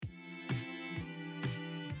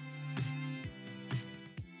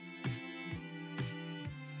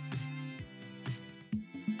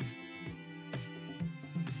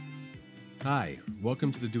Hi,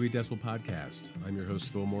 welcome to the Dewey Decibel Podcast. I'm your host,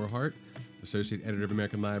 Phil Morehart, Associate Editor of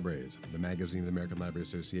American Libraries, the magazine of the American Library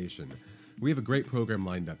Association. We have a great program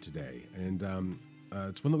lined up today, and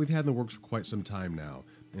it's one that we've had in the works for quite some time now.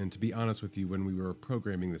 And to be honest with you, when we were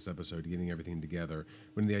programming this episode, getting everything together,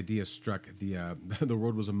 when the idea struck, the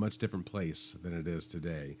world was a much different place than it is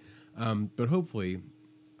today. But hopefully,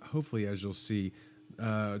 as you'll see,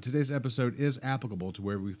 today's episode is applicable to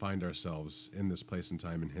where we find ourselves in this place and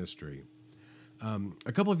time in history.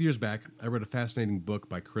 A couple of years back, I read a fascinating book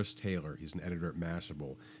by Chris Taylor. He's an editor at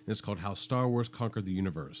Mashable, and it's called How Star Wars Conquered the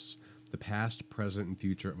Universe, the past, present, and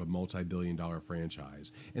future of a multi-billion-dollar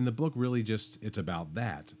franchise. And the book really it's about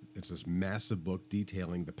that. It's this massive book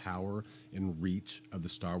detailing the power and reach of the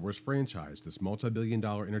Star Wars franchise, this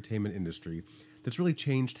multi-billion-dollar entertainment industry that's really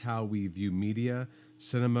changed how we view media,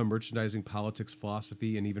 cinema, merchandising, politics,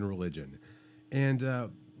 philosophy, and even religion. And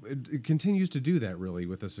it continues to do that, really,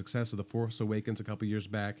 with the success of The Force Awakens a couple years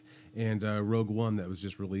back and Rogue One that was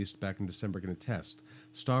just released back in December can attest.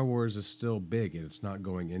 Star Wars is still big, and it's not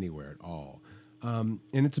going anywhere at all. And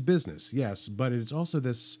it's a business, yes, but it's also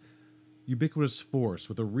this ubiquitous force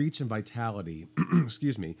with a reach and vitality,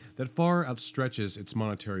 excuse me, that far outstretches its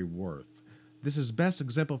monetary worth. This is best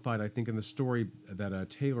exemplified, I think, in the story that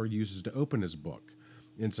Taylor uses to open his book.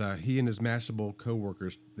 It's he and his Mashable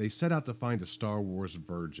co-workers, they set out to find a Star Wars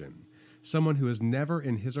virgin, someone who has never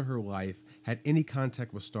in his or her life had any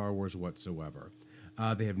contact with Star Wars whatsoever.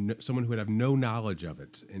 They have someone who would have no knowledge of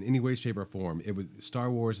it in any way, shape, or form.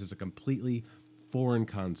 Star Wars is a completely foreign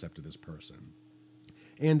concept to this person.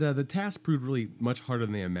 And the task proved really much harder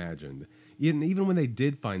than they imagined. Even when they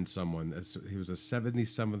did find someone, he was a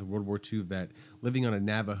 77th World War II vet living on a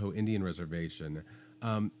Navajo Indian reservation.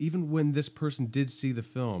 Even when this person did see the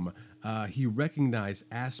film, he recognized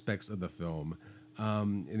aspects of the film.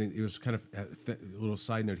 And it was kind of a little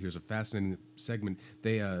side note here. It was a fascinating segment.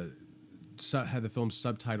 They had the film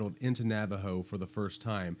subtitled into Navajo for the first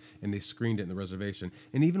time, and they screened it in the reservation.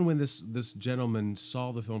 And even when this gentleman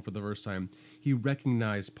saw the film for the first time, he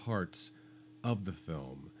recognized parts of the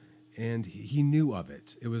film, and he knew of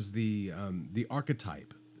it. It was the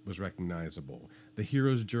archetype was recognizable, the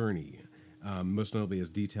hero's journey. Most notably as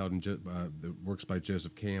detailed in the works by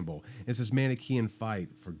Joseph Campbell. It's this Manichaean fight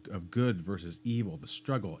of good versus evil, the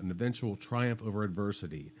struggle and eventual triumph over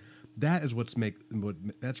adversity. That's what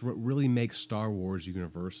really makes Star Wars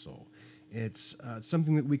universal. It's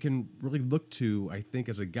something that we can really look to, I think,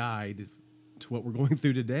 as a guide to what we're going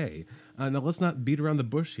through today. Now, let's not beat around the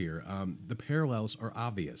bush here. The parallels are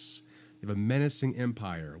obvious. You have a menacing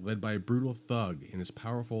empire led by a brutal thug and his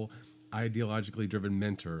powerful ideologically driven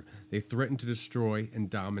mentor. They threaten to destroy and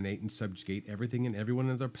dominate and subjugate everything and everyone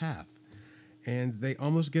in their path. And they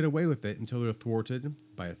almost get away with it until they're thwarted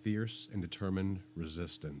by a fierce and determined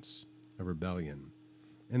resistance, a rebellion.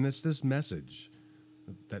 And it's this message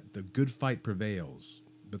that the good fight prevails,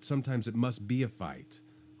 but sometimes it must be a fight,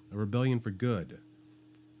 a rebellion for good.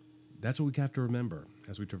 That's what we have to remember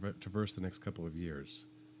as we traverse the next couple of years.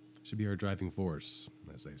 It should be our driving force,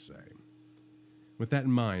 as they say. With that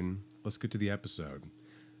in mind, let's get to the episode.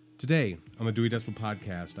 Today, on the Dewey Decibel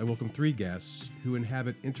Podcast, I welcome three guests who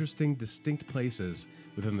inhabit interesting, distinct places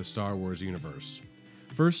within the Star Wars universe.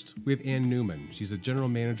 First, we have Ann Newman. She's a general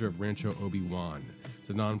manager of Rancho Obi-Wan.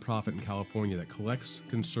 It's a nonprofit in California that collects,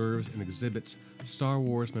 conserves, and exhibits Star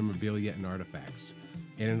Wars memorabilia and artifacts.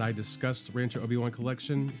 Ann and I discussed the Rancho Obi-Wan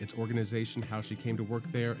collection, its organization, how she came to work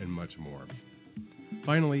there, and much more.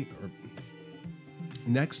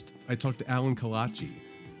 Next, I talked to Alan Kalachi.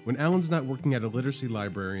 When Alan's not working at a literacy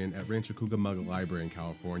librarian at Rancho Cucamonga Library in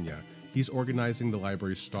California, he's organizing the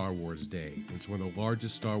library's Star Wars Day. It's one of the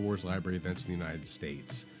largest Star Wars library events in the United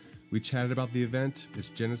States. We chatted about the event, its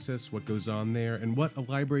genesis, what goes on there, and what a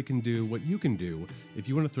library can do, what you can do if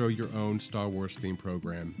you want to throw your own Star Wars themed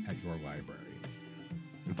program at your library.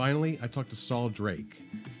 And finally, I talked to Saul Drake.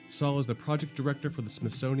 Saul is the project director for the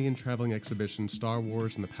Smithsonian traveling exhibition Star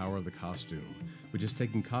Wars and the Power of the Costume, which is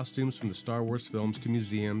taking costumes from the Star Wars films to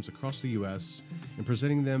museums across the U.S. and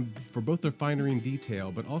presenting them for both their finery and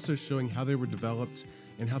detail, but also showing how they were developed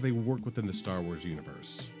and how they work within the Star Wars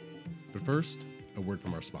universe. But first, a word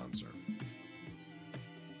from our sponsor.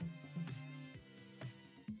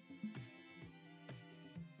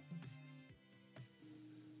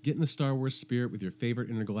 Get in the Star Wars spirit with your favorite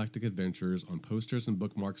intergalactic adventures on posters and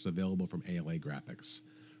bookmarks available from ALA Graphics.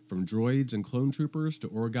 From droids and clone troopers to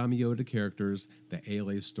Origami Yoda characters, the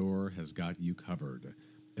ALA store has got you covered.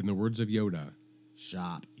 In the words of Yoda,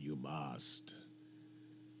 shop you must.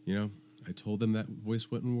 You know, I told them that voice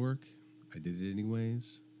wouldn't work. I did it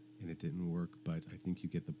anyways, and it didn't work, but I think you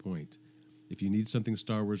get the point. If you need something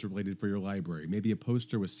Star Wars related for your library, maybe a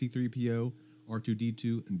poster with C-3PO,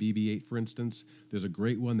 R2-D2, and BB-8, for instance, there's a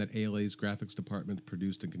great one that ALA's graphics department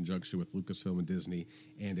produced in conjunction with Lucasfilm and Disney,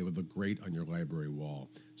 and it would look great on your library wall.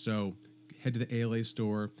 So head to the ALA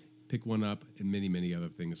store, pick one up, and many, many other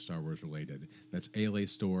things Star Wars related. That's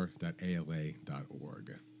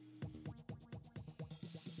alastore.ala.org.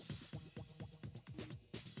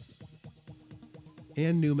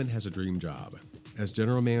 Ann Newman has a dream job. As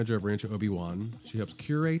general manager of Rancho Obi-Wan, she helps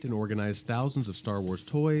curate and organize thousands of Star Wars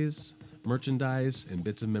toys, merchandise, and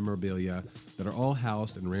bits of memorabilia that are all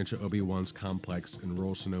housed in Rancho Obi-Wan's complex in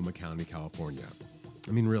rural Sonoma County, California.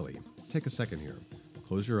 I mean, really, take a second here.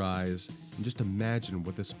 Close your eyes and just imagine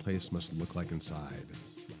what this place must look like inside.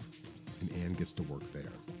 And Ann gets to work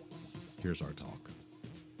there. Here's our talk.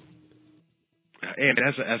 And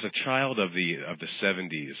as a child of the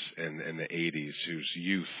 70s and the 80s, whose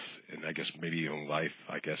youth and I guess maybe even life,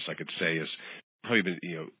 I guess I could say, has probably been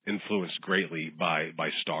influenced greatly by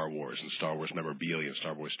Star Wars and Star Wars memorabilia and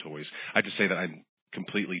Star Wars toys, I have to say that I'm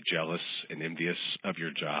completely jealous and envious of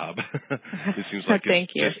your job. It seems like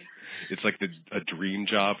Thank you. It's like a dream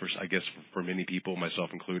job, for many people,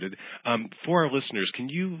 myself included. For our listeners, can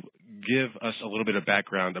you give us a little bit of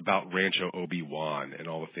background about Rancho Obi-Wan and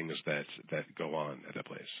all the things that go on at that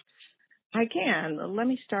place? I can. Let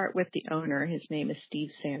me start with the owner. His name is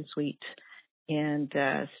Steve Sansweet. And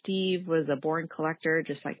Steve was a born collector,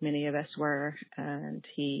 just like many of us were. And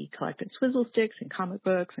he collected swizzle sticks and comic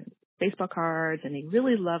books and baseball cards, and he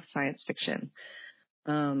really loved science fiction.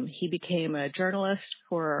 He became a journalist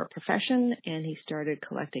for a profession, and he started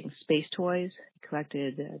collecting space toys. He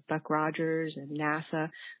collected Buck Rogers and NASA,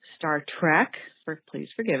 Star Trek, please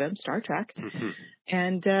forgive him, Star Trek.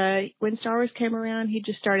 And when Star Wars came around, he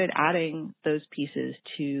just started adding those pieces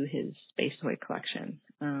to his space toy collection.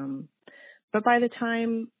 But by the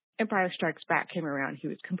time Empire Strikes Back came around, he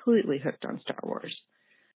was completely hooked on Star Wars.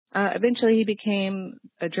 Eventually, he became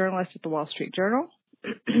a journalist at the Wall Street Journal.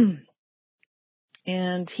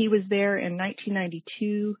 And he was there in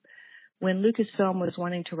 1992 when Lucasfilm was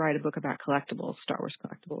wanting to write a book about collectibles, Star Wars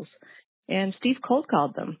collectibles. And Steve cold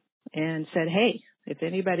called them and said, hey, if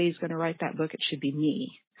anybody's going to write that book, it should be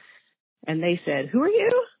me. And they said, who are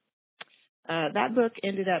you? That book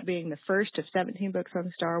ended up being the first of 17 books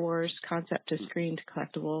on Star Wars, concept to screen to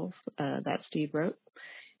collectibles, that Steve wrote.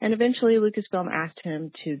 And eventually Lucasfilm asked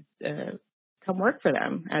him to come work for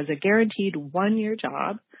them as a guaranteed one-year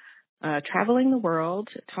job, traveling the world,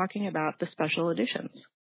 talking about the special editions.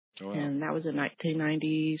 Oh, wow. And that was in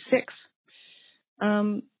 1996.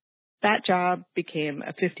 That job became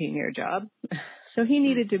a 15-year job. So he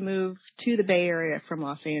needed to move to the Bay Area from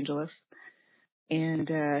Los Angeles. And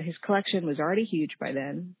his collection was already huge by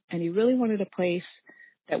then. And he really wanted a place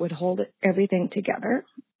that would hold everything together.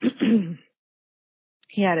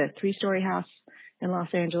 He had a 3-story house in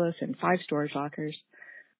Los Angeles and 5 storage lockers.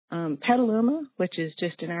 Petaluma, which is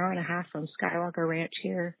just an hour and a half from Skywalker Ranch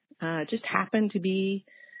here, just happened to be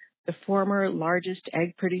the former largest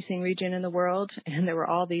egg-producing region in the world, and there were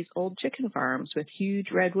all these old chicken farms with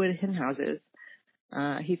huge redwood hen houses.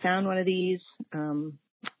 He found one of these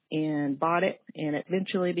and bought it, and it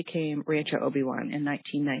eventually became Rancho Obi-Wan in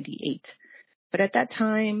 1998. But at that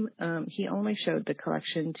time, he only showed the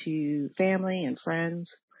collection to family and friends.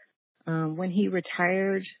 When he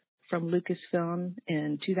retired from Lucasfilm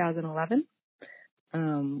in 2011,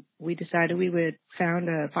 we decided we would found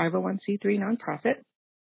a 501c3 nonprofit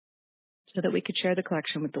so that we could share the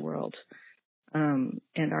collection with the world. And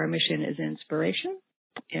our mission is inspiration,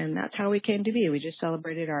 and that's how we came to be. We just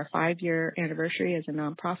celebrated our 5-year anniversary as a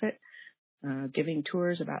nonprofit, giving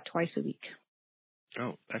tours about twice a week.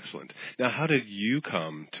 Oh, excellent. Now, how did you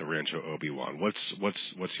come to Rancho Obi-Wan?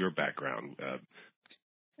 What's your background?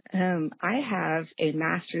 I have a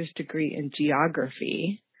master's degree in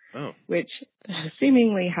geography, which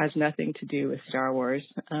seemingly has nothing to do with Star Wars.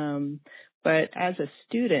 But as a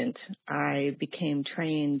student, I became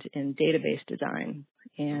trained in database design,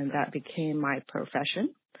 and that became my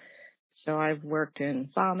profession. So I've worked in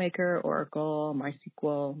FileMaker, Oracle,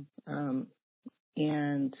 MySQL,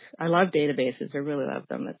 and I love databases. I really love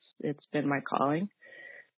them. It's been my calling.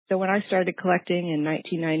 So when I started collecting in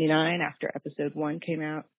 1999, after episode 1 came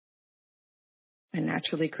out, I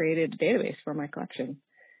naturally created a database for my collection.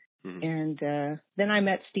 Mm-hmm. And then I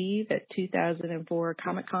met Steve at 2004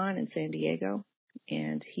 Comic-Con in San Diego,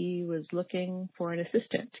 and he was looking for an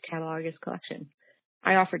assistant to catalog his collection.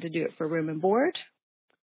 I offered to do it for room and board.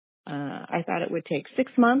 I thought it would take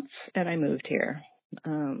 6 months, and I moved here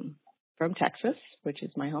from Texas, which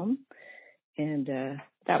is my home. And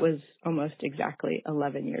that was almost exactly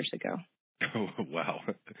 11 years ago. Oh, wow.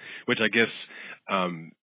 Which I guess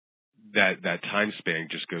that time span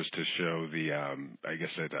just goes to show the I guess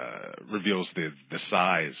it reveals the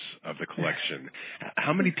size of the collection.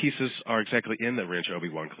 How many pieces are exactly in the Rancho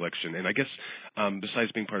Obi-Wan collection? And I guess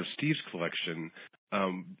besides being part of Steve's collection,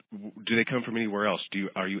 do they come from anywhere else?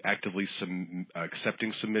 Are you actively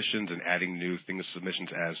accepting submissions and adding new things submissions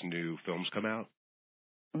as new films come out?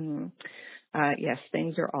 Mm-hmm. Yes,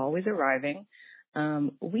 things are always arriving.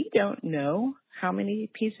 We don't know how many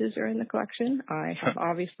pieces are in the collection. I have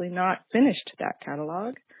obviously not finished that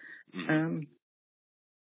catalog. Mm-hmm.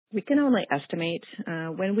 We can only estimate.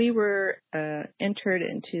 When we were entered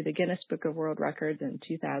into the Guinness Book of World Records in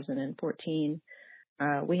 2014,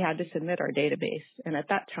 we had to submit our database. And at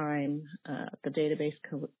that time, the database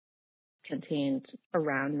contained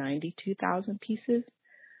around 92,000 pieces.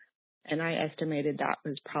 And I estimated that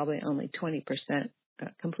was probably only 20%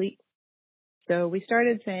 complete. So we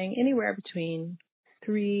started saying anywhere between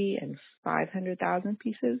 300,000 and 500,000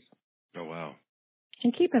 pieces. Oh, wow.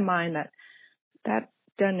 And keep in mind that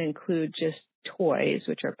doesn't include just toys,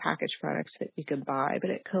 which are packaged products that you can buy, but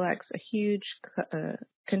it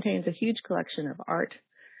contains a huge collection of art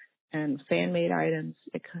and fan-made items.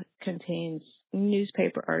 It contains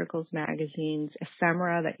newspaper articles, magazines,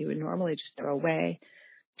 ephemera that you would normally just throw away,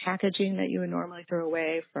 packaging that you would normally throw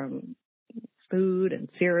away from food and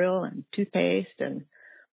cereal and toothpaste and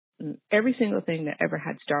every single thing that ever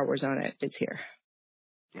had Star Wars on it is here.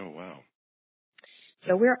 Oh, wow.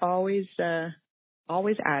 So we're always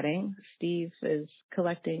adding. Steve is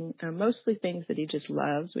collecting mostly things that he just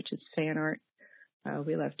loves, which is fan art.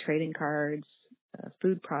 We love trading cards,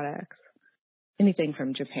 food products, anything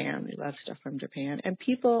from Japan. We love stuff from Japan. And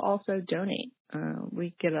people also donate.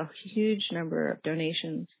 We get a huge number of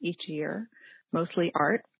donations each year, mostly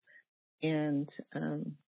art and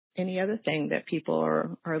any other thing that people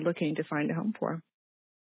are looking to find a home for.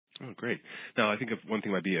 Oh, great. Now, I think one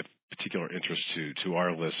thing might be of particular interest to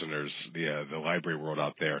our listeners, the library world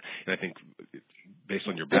out there, and I think based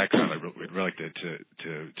on your background, I'd really like to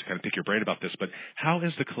kind of pick your brain about this. But how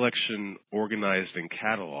is the collection organized and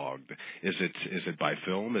cataloged? Is it by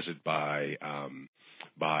film? Is it by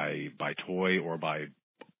toy or by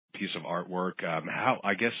piece of artwork?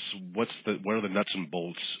 What are the nuts and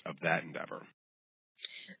bolts of that endeavor?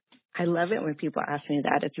 I love it when people ask me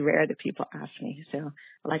that. It's rare that people ask me, so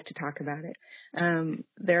I like to talk about it.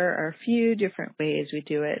 There are a few different ways we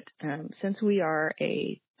do it. Since we are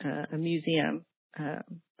a museum,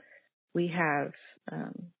 we have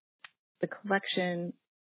the collection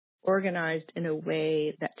organized in a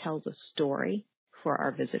way that tells a story for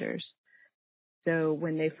our visitors. So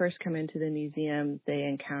when they first come into the museum, they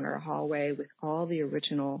encounter a hallway with all the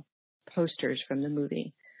original posters from the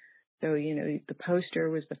movie. So, the poster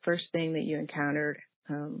was the first thing that you encountered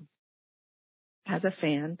as a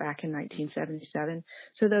fan back in 1977.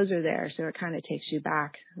 So those are there. So it kind of takes you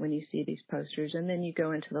back when you see these posters. And then you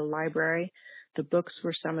go into the library. The books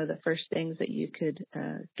were some of the first things that you could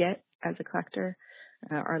get as a collector.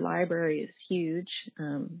 Our library is huge,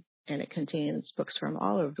 and it contains books from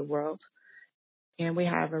all over the world. And we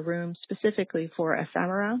have a room specifically for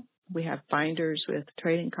ephemera. We have binders with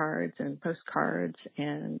trading cards and postcards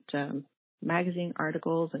and magazine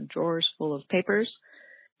articles and drawers full of papers.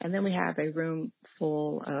 And then we have a room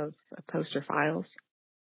full of poster files.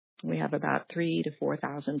 We have about 3,000 to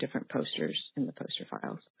 4,000 different posters in the poster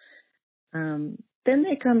files. Then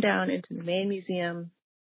they come down into the main museum,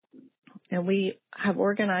 and we have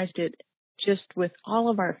organized it just with all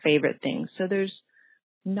of our favorite things. So they're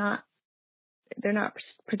not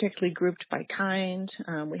particularly grouped by kind.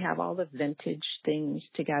 We have all the vintage things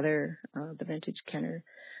together, the vintage Kenner,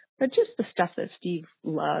 but just the stuff that Steve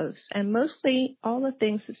loves. And mostly all the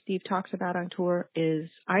things that Steve talks about on tour is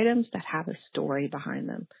items that have a story behind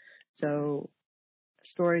them. So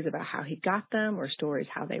stories about how he got them, or stories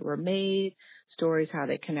how they were made, stories how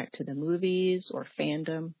they connect to the movies or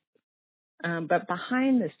fandom. But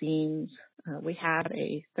behind the scenes, we have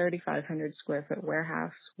a 3,500 square foot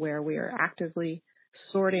warehouse where we are actively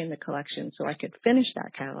sorting the collection so I could finish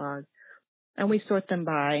that catalog. And we sort them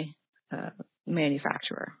by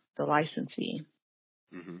manufacturer, the licensee.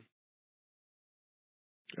 Mm-hmm.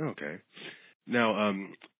 Okay. Now,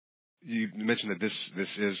 you mentioned that this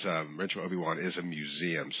is Rancho Obi-Wan is a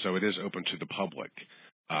museum, so it is open to the public.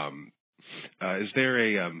 Is there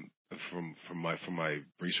a from my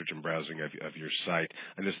research and browsing of your site,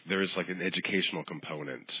 and there is like an educational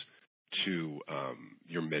component to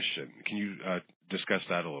your mission. Can you discuss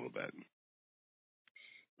that a little bit?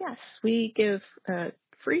 Yes, we give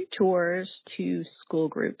free tours to school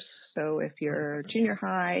groups. So if your junior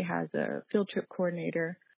high has a field trip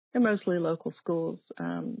coordinator, they're mostly local schools.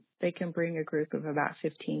 They can bring a group of about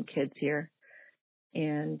 15 kids here.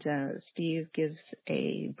 And Steve gives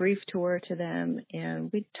a brief tour to them, and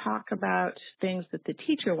we talk about things that the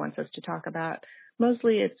teacher wants us to talk about.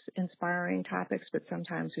 Mostly it's inspiring topics, but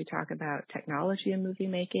sometimes we talk about technology and movie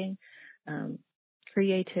making,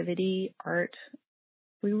 creativity, art.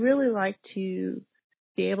 We really like to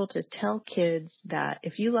be able to tell kids that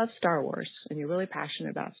if you love Star Wars and you're really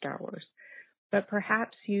passionate about Star Wars, but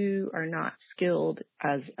perhaps you are not skilled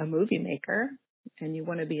as a movie maker and you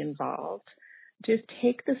want to be involved, just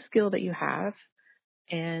take the skill that you have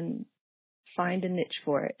and find a niche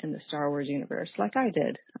for it in the Star Wars universe, like I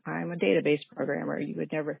did. I'm a database programmer. You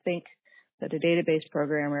would never think that a database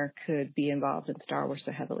programmer could be involved in Star Wars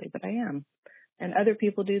so heavily, but I am. And other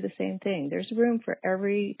people do the same thing. There's room for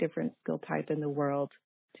every different skill type in the world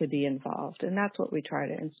to be involved, and that's what we try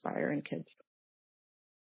to inspire in kids.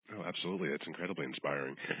 Oh, absolutely. That's incredibly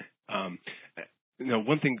inspiring.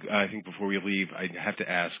 One thing I think before we leave, I have to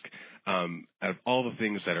ask, out of all the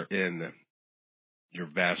things that are in your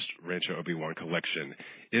vast Rancho Obi-Wan collection,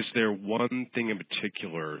 is there one thing in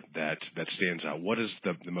particular that stands out? What is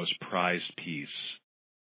the most prized piece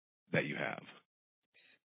that you have?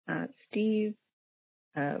 Steve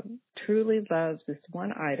truly loves this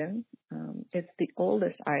one item. It's the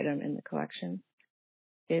oldest item in the collection.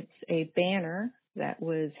 It's a banner that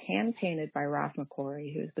was hand-painted by Ralph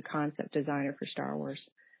McQuarrie, who's the concept designer for Star Wars.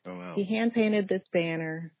 Oh, wow. He hand-painted this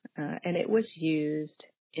banner, and it was used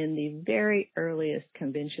in the very earliest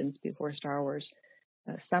conventions before Star Wars,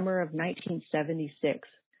 summer of 1976,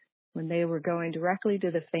 when they were going directly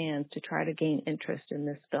to the fans to try to gain interest in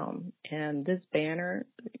this film. And this banner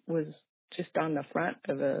was just on the front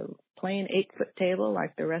of a plain 8-foot table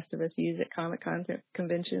like the rest of us use at Comic-Con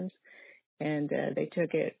conventions. And they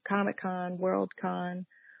took it Comic-Con, World-Con.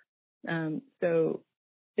 So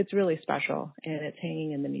it's really special, and it's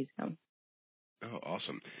hanging in the museum. Oh,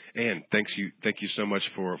 awesome. And thank you so much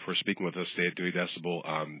for speaking with us today at Dewey Decibel.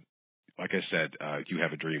 Like I said, you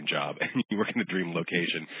have a dream job and you work in a dream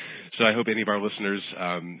location. So I hope any of our listeners,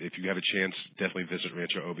 if you have a chance, definitely visit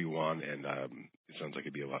Rancho Obi-Wan, and it sounds like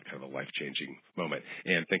it'd be kind of a life-changing moment.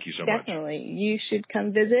 And thank you so much. Definitely. You should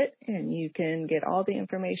come visit, and you can get all the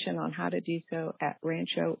information on how to do so at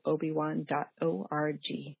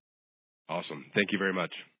ranchoobiwan.org. Awesome. Thank you very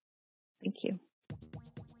much. Thank you.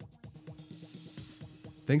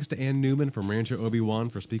 Thanks to Ann Newman from Rancho Obi-Wan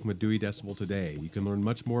for speaking with Dewey Decibel today. You can learn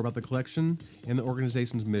much more about the collection and the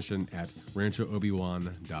organization's mission at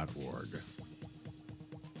ranchoobiwan.org.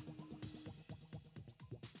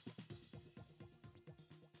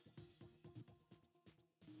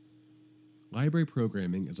 Library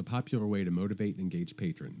programming is a popular way to motivate and engage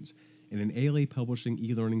patrons. In an ALA Publishing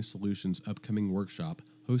e-learning solutions upcoming workshop,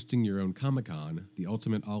 Hosting Your Own Comic-Con, the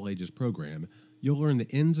ultimate all-ages program, you'll learn the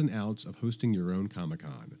ins and outs of hosting your own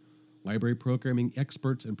Comic-Con. Library programming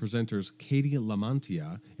experts and presenters Katie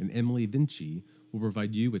Lamantia and Emily Vinci will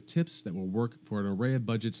provide you with tips that will work for an array of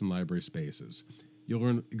budgets and library spaces. You'll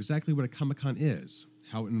learn exactly what a Comic-Con is,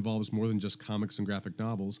 how it involves more than just comics and graphic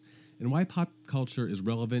novels, and why pop culture is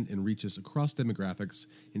relevant and reaches across demographics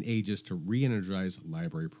and ages to re-energize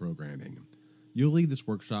library programming. You'll leave this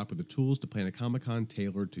workshop with the tools to plan a Comic-Con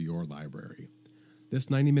tailored to your library. This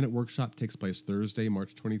 90-minute workshop takes place Thursday,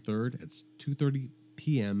 March 23rd at 2:30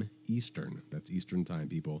 p.m. Eastern. That's Eastern time,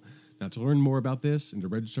 people. Now, to learn more about this and to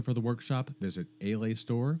register for the workshop, visit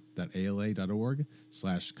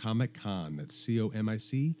alastore.ala.org/comiccon. That's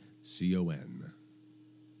COMICCON.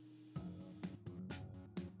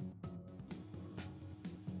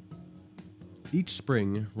 Each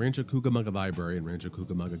spring, Rancho Cucamonga Library in Rancho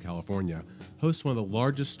Cucamonga, California, hosts one of the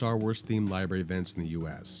largest Star Wars-themed library events in the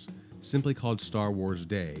U.S. Simply called Star Wars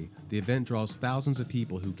Day, the event draws thousands of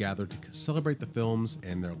people who gather to celebrate the films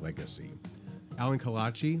and their legacy. Alan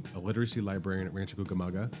Kalachi, a literacy librarian at Rancho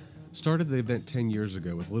Cucamonga, started the event 10 years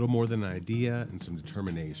ago with little more than an idea and some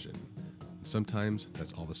determination. And sometimes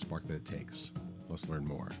that's all the spark that it takes. Let's learn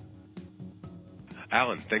more.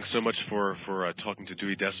 Alan, thanks so much for talking to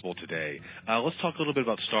Dewey Decibel today. Let's talk a little bit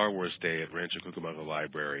about Star Wars Day at Rancho Cucamonga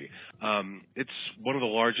Library. It's one of the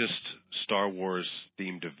largest Star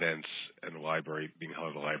Wars-themed events in the library, being held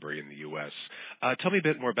at the library in the U.S. Tell me a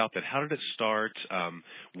bit more about that. How did it start?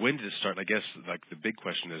 When did it start? And I guess the big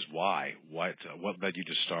question is why? What led you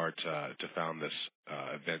to start to found this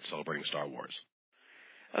event celebrating Star Wars?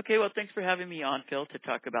 Okay, well, thanks for having me on, Phil, to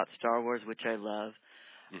talk about Star Wars, which I love.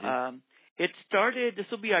 Mm-hmm. This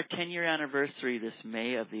will be our 10-year anniversary this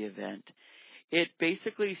May of the event. It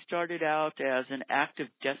basically started out as an act of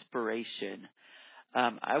desperation.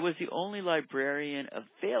 I was the only librarian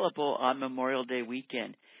available on Memorial Day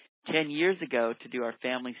weekend 10 years ago to do our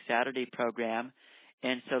Family Saturday program.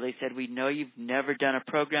 And so they said, we know you've never done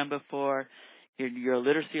a program before. You're a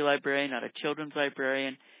literacy librarian, not a children's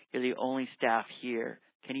librarian. You're the only staff here.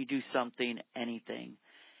 Can you do something, anything?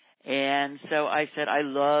 And so I said, I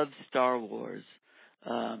love Star Wars.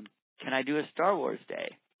 Can I do a Star Wars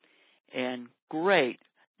Day? And great.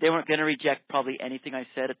 They weren't going to reject probably anything I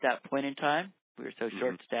said at that point in time. We were so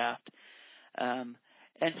short-staffed. And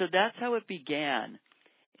so that's how it began.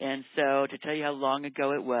 And so to tell you how long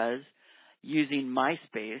ago it was, using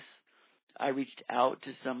MySpace, I reached out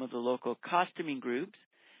to some of the local costuming groups,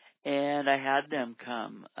 and I had them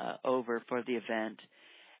come over for the event.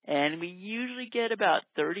 And we usually get about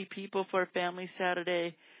 30 people for a Family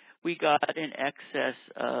Saturday. We got in excess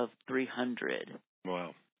of 300.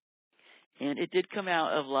 Wow. And it did come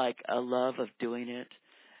out of like a love of doing it.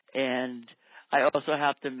 And I also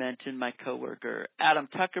have to mention my coworker, Adam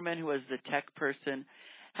Tuckerman, who was the tech person,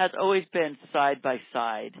 has always been side by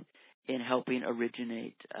side in helping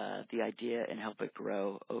originate the idea and help it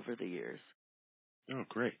grow over the years. Oh,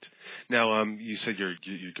 great. Now, you said you're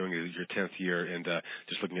going into your 10th year, and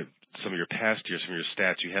just looking at some of your past years, some of your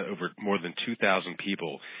stats, you had over more than 2,000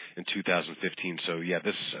 people in 2015. So, yeah,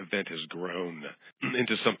 this event has grown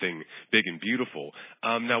into something big and beautiful.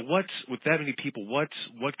 Now, with that many people, what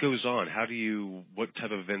goes on? What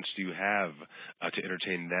type of events do you have to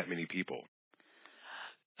entertain that many people?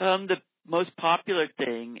 The most popular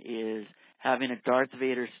thing is having a Darth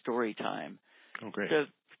Vader story time. Oh, great.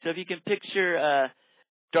 So if you can picture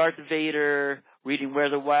Darth Vader reading Where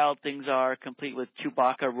the Wild Things Are, complete with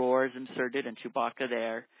Chewbacca roars inserted and Chewbacca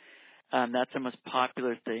there, that's the most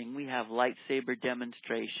popular thing. We have lightsaber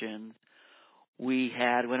demonstrations. We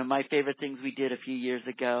had one of my favorite things we did a few years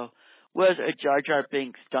ago was a Jar Jar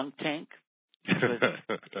Binks dunk tank, which was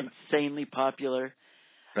insanely popular.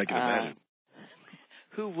 I can imagine.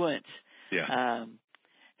 Who wouldn't? Yeah.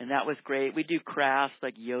 And that was great. We do crafts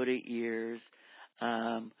like Yoda ears.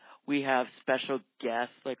 We have special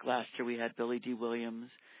guests, like last year we had Billy D. Williams.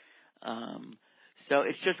 So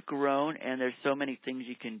it's just grown, and there's so many things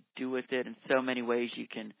you can do with it and so many ways you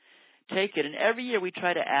can take it. And every year we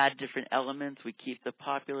try to add different elements. We keep the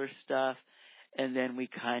popular stuff, and then we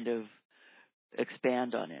kind of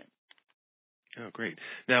expand on it. Oh, great.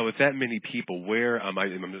 Now, with that many people, where, I'm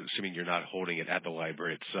assuming you're not holding it at the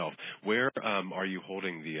library itself, where are you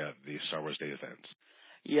holding the Star Wars Day events?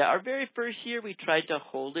 Yeah, our very first year we tried to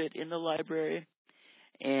hold it in the library,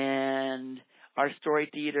 and our story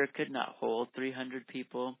theater could not hold 300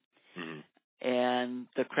 people. Mm-hmm. And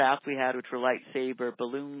the craft we had, which were lightsaber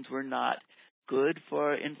balloons, were not good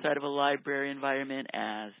for inside of a library environment,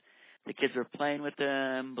 as the kids were playing with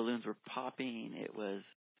them, balloons were popping. It was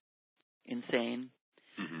insane.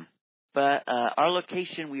 Mm-hmm. But our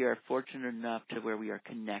location, we are fortunate enough to where we are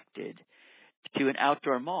connected to an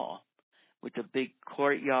outdoor mall with a big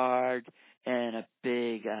courtyard and a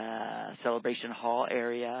big celebration hall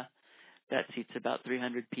area that seats about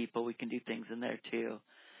 300 people. We can do things in there too.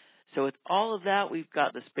 So with all of that, we've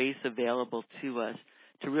got the space available to us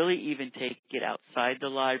to really even take it outside the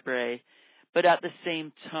library, but at the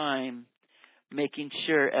same time, making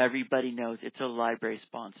sure everybody knows it's a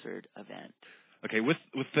library-sponsored event. Okay, with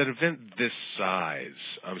that event this size,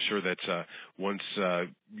 I'm sure that once the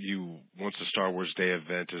Star Wars Day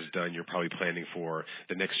event is done, you're probably planning for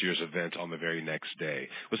the next year's event on the very next day.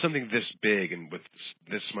 With something this big and with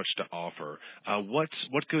this much to offer, what's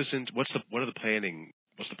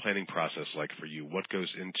the planning process like for you? What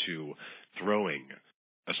goes into throwing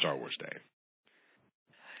a Star Wars Day?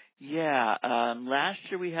 Yeah, last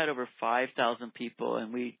year we had over 5,000 people,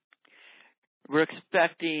 and we're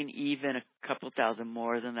expecting even a couple thousand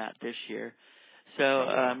more than that this year. So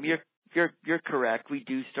you're correct. We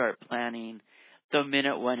do start planning the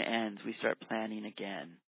minute one ends. We start planning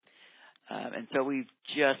again, and so we've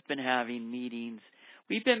just been having meetings.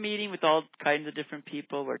 We've been meeting with all kinds of different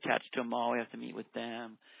people. We're attached to a mall. We have to meet with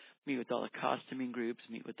them, meet with all the costuming groups,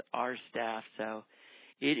 meet with our staff. So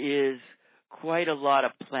it is quite a lot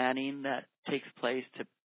of planning that takes place to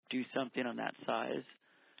do something on that size.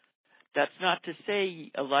 That's not to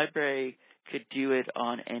say a library could do it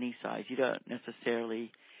on any size. You don't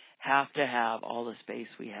necessarily have to have all the space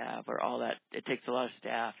we have or all that. It takes a lot of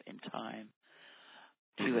staff and time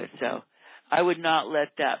to it. So I would not let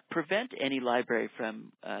that prevent any library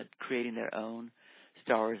from creating their own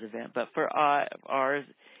Star Wars event. But for ours,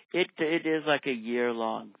 it is like a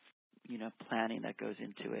year-long, planning that goes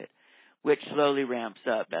into it, which slowly ramps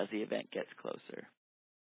up as the event gets closer.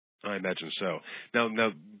 I imagine so.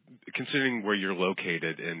 Now, considering where you're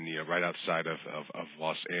located, in right outside of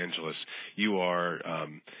Los Angeles, you are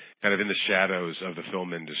kind of in the shadows of the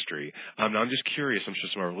film industry. Now, I'm just curious. I'm sure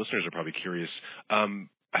some of our listeners are probably curious.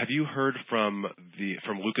 Have you heard from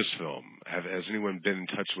Lucasfilm? Has anyone been in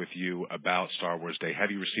touch with you about Star Wars Day? Have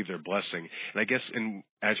you received their blessing? And I guess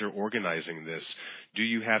as you're organizing this, do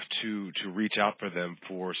you have to reach out for them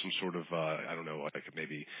for some sort of I don't know, like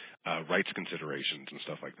maybe rights considerations and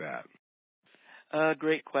stuff like that?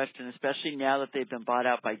 Great question, especially now that they've been bought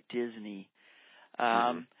out by Disney.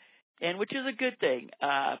 And which is a good thing.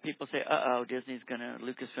 People say,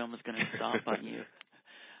 Lucasfilm is gonna stomp on you.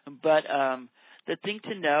 But the thing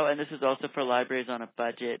to know, and this is also for libraries on a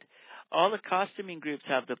budget, all the costuming groups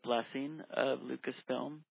have the blessing of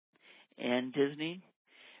Lucasfilm and Disney,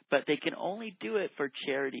 but they can only do it for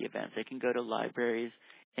charity events. They can go to libraries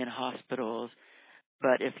and hospitals.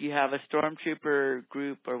 But if you have a stormtrooper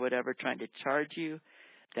group or whatever trying to charge you,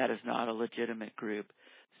 that is not a legitimate group.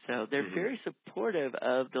 So they're very supportive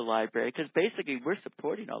of the library because basically we're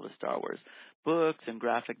supporting all the Star Wars books and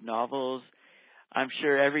graphic novels. I'm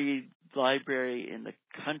sure every library in the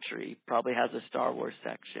country probably has a Star Wars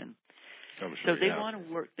section. So they want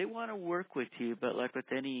to work. They want to work with you, but like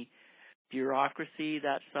with any bureaucracy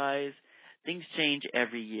that size, things change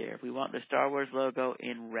every year. We want the Star Wars logo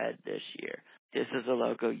in red this year. This is a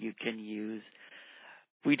logo you can use.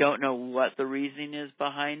 We don't know what the reasoning is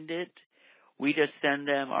behind it. We just send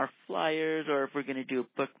them our flyers, or if we're going to do a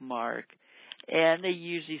bookmark, and they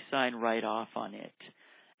usually sign right off on it.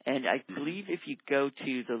 And I believe if you go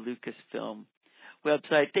to the Lucasfilm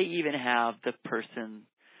website, they even have the person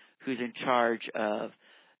who's in charge of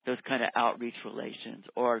those kind of outreach relations,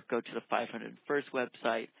 or go to the 501st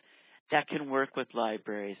website. That can work with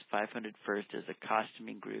libraries. 501st is a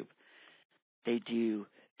costuming group. They do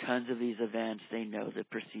tons of these events. They know the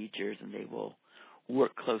procedures, and they will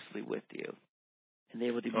work closely with you. And they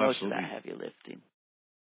will do most of that heavy lifting.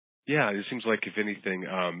 Yeah, it seems like, if anything,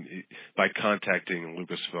 by contacting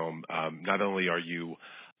Lucasfilm, not only are you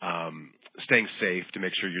staying safe to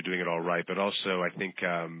make sure you're doing it all right, but also I think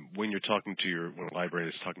when a library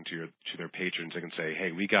is talking to their patrons, they can say,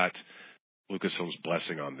 "Hey, we got Lucasfilm's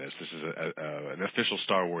blessing on this. This is an official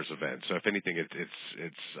Star Wars event." So if anything,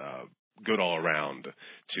 it's good all around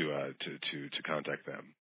to contact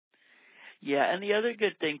them. Yeah, and the other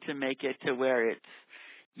good thing to make it to where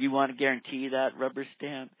you want to guarantee that rubber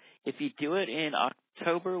stamp. If you do it in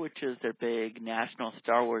October, which is their big National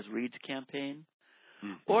Star Wars Reads campaign,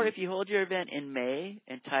 or if you hold your event in May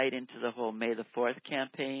and tie it into the whole May the 4th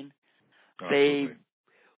campaign, they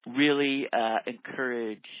really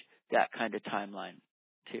encourage that kind of timeline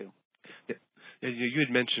too. Yeah. You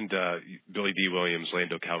had mentioned Billy D. Williams,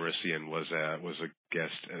 Lando Calrissian was a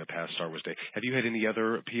guest at a past Star Wars Day. Have you had any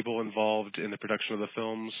other people involved in the production of the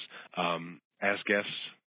films as guests?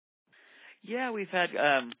 Yeah, we've had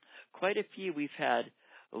quite a few. We've had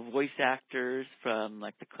voice actors from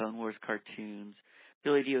like the Clone Wars cartoons.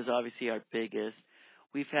 Billy D was obviously our biggest.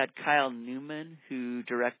 We've had Kyle Newman, who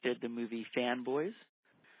directed the movie Fanboys,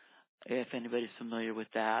 if anybody's familiar with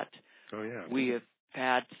that. Oh, yeah. We have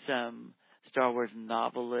had some Star Wars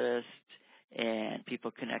novelists and people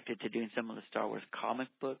connected to doing some of the Star Wars comic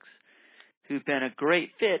books who've been a great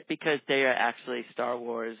fit because they are actually Star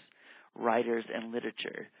Wars writers and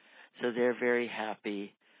literature. So they're very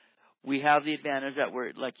happy. We have the advantage that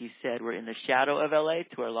we're, like you said, we're in the shadow of LA,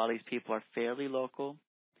 to where a lot of these people are fairly local.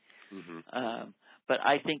 But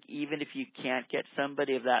I think even if you can't get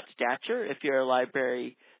somebody of that stature, if you're a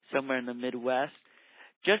library somewhere in the Midwest,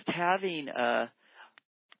 just having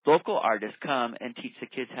local artists come and teach the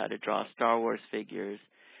kids how to draw Star Wars figures.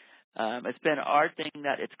 It's been our thing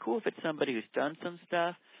that it's cool if it's somebody who's done some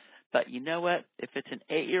stuff, but you know what? If it's an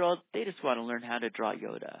 8-year-old, they just want to learn how to draw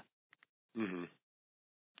Yoda.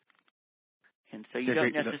 And so you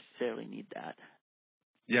don't necessarily need that.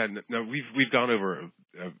 Yeah, no, we've gone over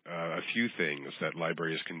a few things that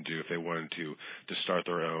libraries can do if they wanted to start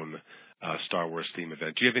their own Star Wars theme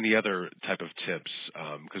event. Do you have any other type of tips?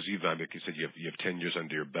 Because like you said, you have 10 years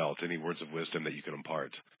under your belt. Any words of wisdom that you can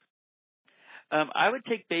impart? I would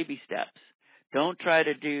take baby steps. Don't try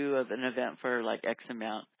to do an event for like X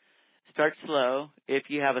amount. Start slow. If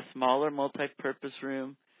you have a smaller multi-purpose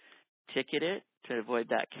room, ticket it to avoid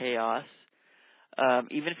that chaos.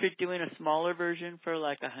 Even if you're doing a smaller version for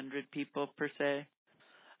like 100 people per se,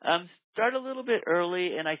 start a little bit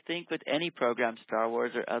early. And I think with any program, Star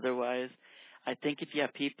Wars or otherwise, I think if you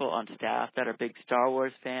have people on staff that are big Star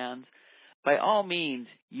Wars fans, by all means,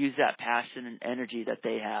 use that passion and energy that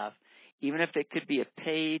they have. Even if it could be a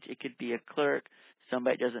page, it could be a clerk,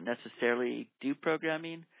 somebody doesn't necessarily do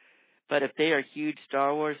programming, But if they are huge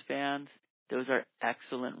Star Wars fans, those are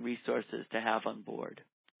excellent resources to have on board.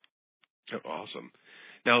 Oh, awesome.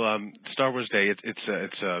 Now, Star Wars Day, it's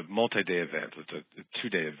a multi-day event. It's a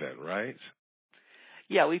 2-day event, right?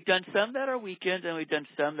 Yeah, we've done some that are weekends, and we've done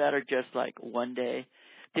some that are just like one day.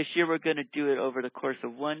 This year we're going to do it over the course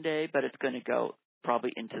of one day, but it's going to go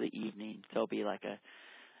probably into the evening. So it'll be like a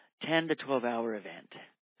 10 to 12-hour event.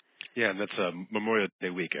 Yeah, and that's Memorial Day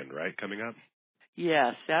weekend, right, coming up?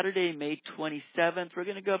 Yeah, Saturday, May 27th. We're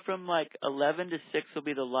going to go from like 11 to 6 will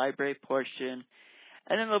be the library portion.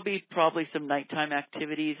 And then there'll be probably some nighttime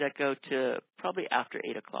activities that go to probably after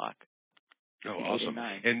 8 o'clock. Oh, awesome.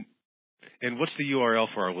 And what's the URL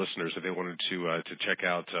for our listeners if they wanted to check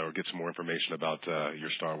out or get some more information about your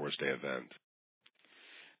Star Wars Day event?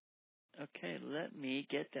 Okay, let me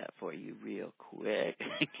get that for you real quick.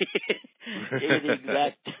 The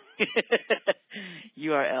exact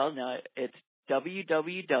URL. Now, it's cityofrc,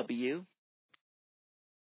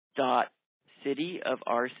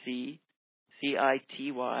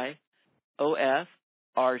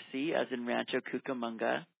 as in Rancho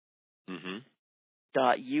Cucamonga,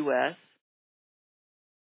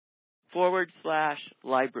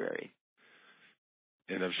 .us/library.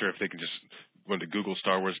 And I'm sure if they can just go to Google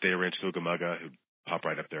Star Wars Day Rancho Cucamonga, it would pop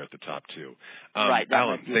right up there at the top, too. Right, that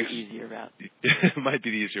Alan, might be the easier route. It might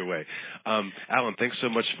be the easier way. Alan, thanks so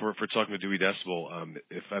much for talking to Dewey Decibel.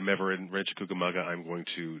 If I'm ever in Rancho Cucamonga, I'm going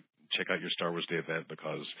to check out your Star Wars Day event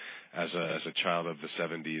because as a child of the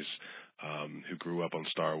 70s who grew up on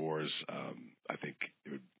Star Wars, I think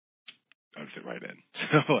I would fit right in.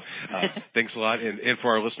 So thanks a lot. And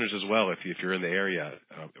for our listeners as well, if you're in the area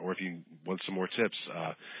or if you want some more tips,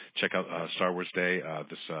 check out Star Wars Day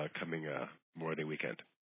this coming Memorial Day weekend.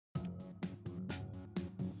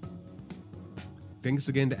 Thanks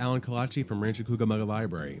again to Alan Kalachi from Rancho Cucamonga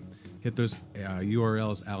Library. Hit those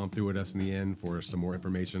URLs Alan threw at us in the end for some more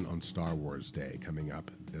information on Star Wars Day coming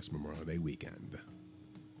up this Memorial Day weekend.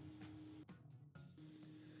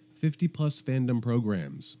 50-plus fandom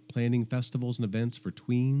programs, planning festivals and events for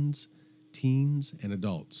tweens, teens, and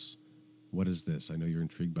adults. What is this? I know you're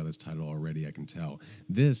intrigued by this title already, I can tell.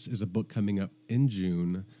 This is a book coming up in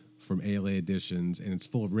June from ALA Editions, and it's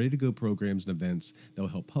full of ready-to-go programs and events that will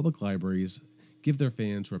help public libraries give their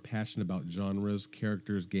fans who are passionate about genres,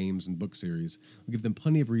 characters, games, and book series, will give them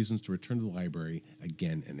plenty of reasons to return to the library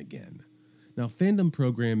again and again. Now, fandom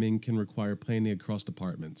programming can require planning across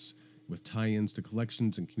departments, with tie-ins to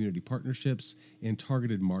collections and community partnerships and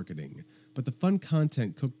targeted marketing. But the fun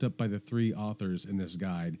content cooked up by the three authors in this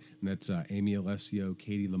guide, and that's Amy Alessio,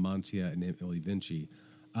 Katie Lamantia, and Emily Vinci,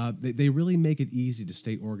 they really make it easy to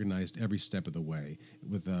stay organized every step of the way,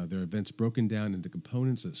 with their events broken down into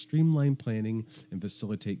components that streamline planning and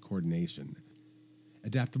facilitate coordination.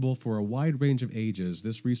 Adaptable for a wide range of ages,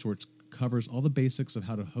 this resource covers all the basics of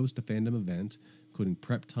how to host a fandom event, including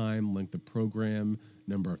prep time, length of program,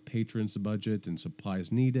 number of patrons, budget, and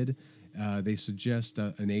supplies needed. They suggest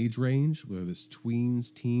an age range, whether it's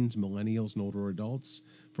tweens, teens, millennials, and older adults,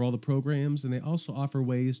 for all the programs, and they also offer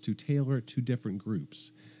ways to tailor it to different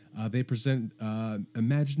groups. They present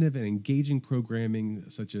imaginative and engaging programming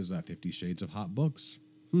such as 50 Shades of Hot Books,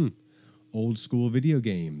 old school video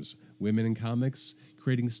games, women in comics,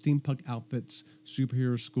 creating steampunk outfits,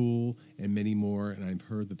 superhero school, and many more. And I've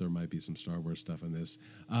heard that there might be some Star Wars stuff in this.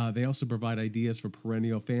 They also provide ideas for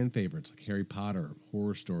perennial fan favorites like Harry Potter,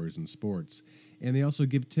 horror stories, and sports. And they also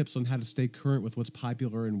give tips on how to stay current with what's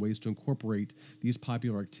popular and ways to incorporate these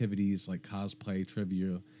popular activities like cosplay,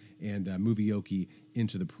 trivia, and movieoki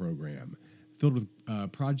into the program. Filled with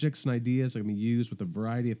projects and ideas that can be used with a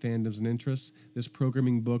variety of fandoms and interests, this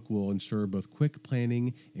programming book will ensure both quick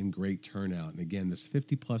planning and great turnout. And again, this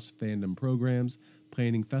 50-plus fandom programs,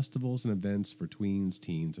 planning festivals and events for tweens,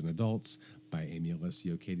 teens, and adults by Amy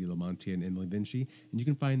Alessio, Katie Lamantia, and Emily Vinci. And you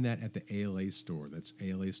can find that at the ALA store. That's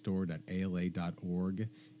alastore.ala.org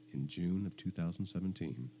in June of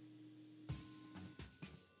 2017.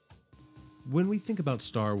 When we think about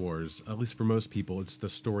Star Wars, at least for most people, it's the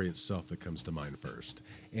story itself that comes to mind first.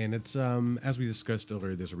 And it's, as we discussed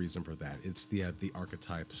earlier, there's a reason for that. It's the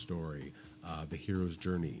archetype story, the hero's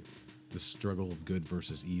journey, the struggle of good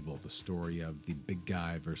versus evil, the story of the big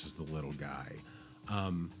guy versus the little guy.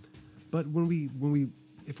 But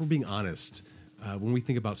if we're being honest, when we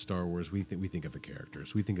think about Star Wars, we think of the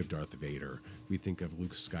characters. We think of Darth Vader. We think of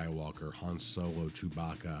Luke Skywalker, Han Solo,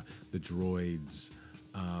 Chewbacca, the droids,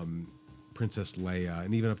 Princess Leia,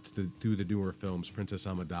 and even up to through the newer films, Princess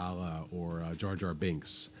Amidala or Jar Jar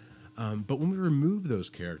Binks. But when we remove those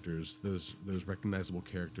characters, those recognizable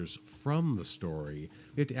characters from the story,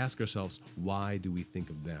 we have to ask ourselves, why do we think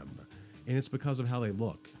of them? And it's because of how they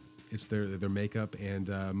look It's their makeup and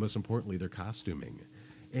most importantly their costuming,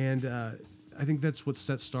 and I think that's what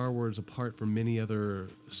sets Star Wars apart from many other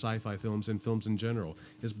sci-fi films and films in general.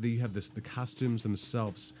 Is that you have the costumes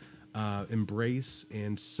themselves embrace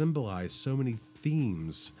and symbolize so many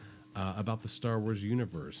themes about the Star Wars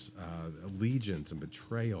universe: allegiance and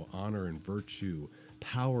betrayal, honor and virtue,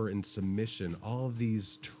 power and submission. All of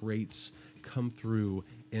these traits come through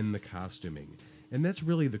in the costuming. And that's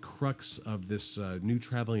really the crux of this new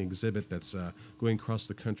traveling exhibit that's going across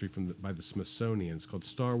the country by the Smithsonian. It's called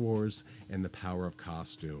Star Wars and the Power of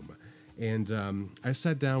Costume. And I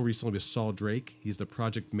sat down recently with Saul Drake. He's the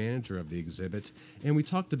project manager of the exhibit. And we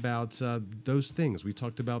talked about those things. We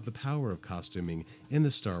talked about the power of costuming in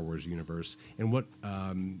the Star Wars universe and what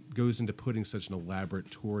goes into putting such an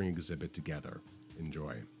elaborate touring exhibit together.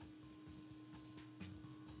 Enjoy.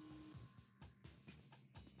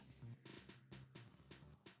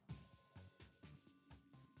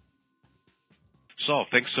 Saul,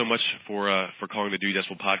 thanks so much for calling the Dewey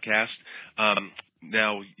Decibel podcast.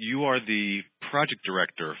 Now, you are the project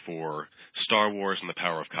director for Star Wars and the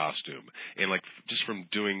Power of Costume, and just from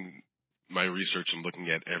doing my research and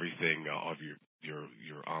looking at everything of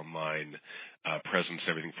your online presence,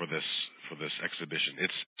 everything for this exhibition,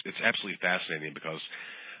 it's absolutely fascinating because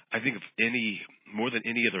I think of more than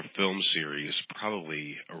any other film series,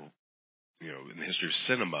 probably in the history of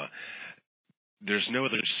cinema. There's no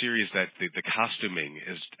other series that the costuming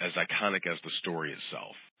is as iconic as the story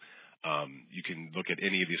itself. You can look at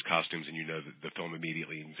any of these costumes and you know the film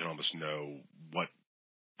immediately, and you can almost know what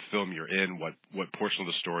film you're in, what portion of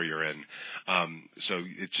the story you're in. So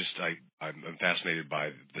it's just I'm fascinated by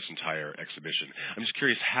this entire exhibition. I'm just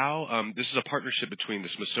curious how this is a partnership between the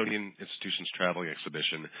Smithsonian Institution's Traveling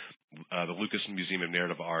Exhibition, the Lucas Museum of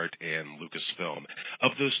Narrative Art, and Lucasfilm.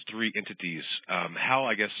 Of those three entities,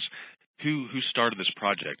 Who started this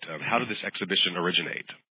project? How did this exhibition originate?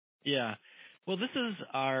 Yeah. Well, this is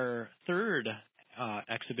our third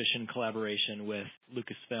exhibition collaboration with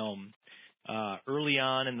Lucasfilm. Early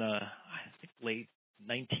on in the, late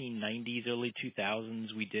 1990s, early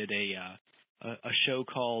 2000s, we did a show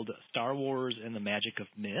called Star Wars and the Magic of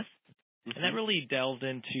Myth. Mm-hmm. And that really delved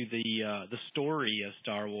into the story of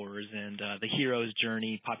Star Wars and the hero's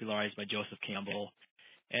journey popularized by Joseph Campbell.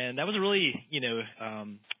 And that was a really,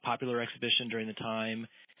 popular exhibition during the time.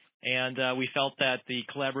 And we felt that the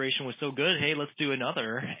collaboration was so good, hey, let's do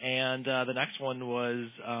another. And the next one was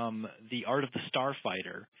The Art of the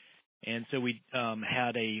Starfighter. And so we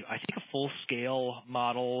had a full-scale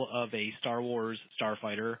model of a Star Wars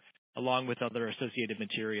starfighter along with other associated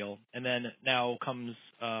material. And then now comes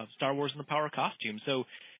Star Wars and the Power of Costume. So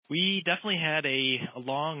we definitely had a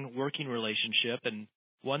long working relationship and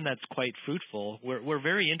one that's quite fruitful. We're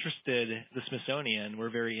very interested, the Smithsonian,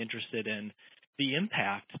 we're very interested in the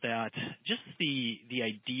impact that just the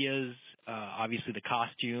ideas, obviously the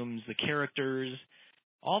costumes, the characters,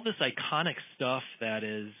 all this iconic stuff that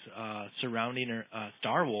is surrounding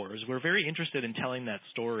Star Wars. We're very interested in telling that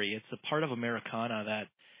story. It's a part of Americana that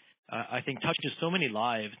I think touches so many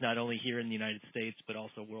lives, not only here in the United States, but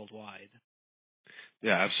also worldwide.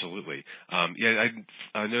 Yeah, absolutely.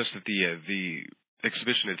 I noticed that the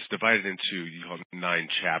exhibition, it's divided into 9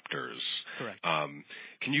 chapters. Correct.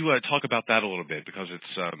 Can you talk about that a little bit, because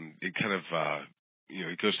it's it kind of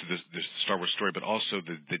it goes to the Star Wars story, but also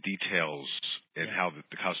the details and how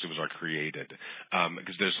the costumes are created,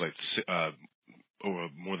 because there's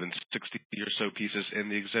more than 60 or so pieces in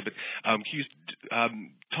the exhibit. Can you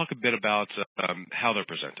talk a bit about how they're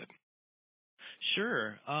presented?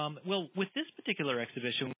 Sure. Well, with this particular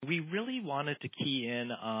exhibition, we really wanted to key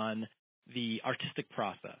in on the artistic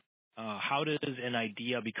process. How does an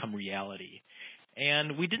idea become reality?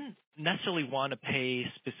 And we didn't necessarily want to pay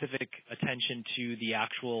specific attention to the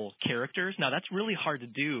actual characters. Now, that's really hard to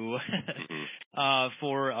do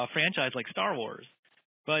for a franchise like Star Wars.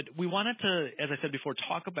 But we wanted to, as I said before,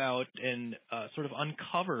 talk about and sort of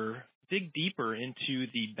uncover, dig deeper into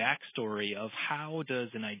the backstory of how does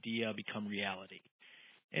an idea become reality.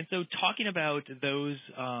 And so talking about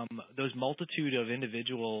those multitude of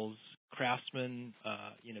individuals, craftsmen,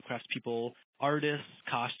 craftspeople, artists,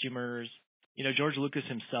 costumers, George Lucas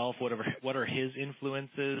himself, what are his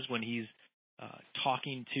influences when he's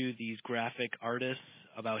talking to these graphic artists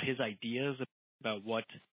about his ideas about what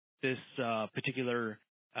this particular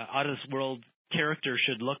out-of-this-world character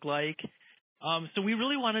should look like. So we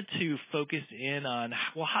really wanted to focus in on,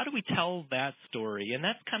 how do we tell that story? And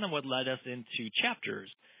that's kind of what led us into chapters.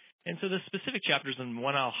 And so the specific chapters, and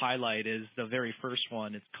one I'll highlight is the very first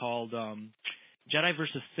one. It's called Jedi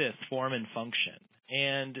versus Sith, Form and Function.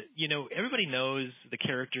 And, everybody knows the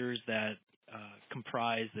characters that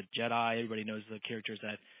comprise the Jedi. Everybody knows the characters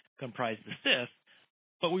that comprise the Sith.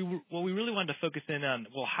 But what we really wanted to focus in on,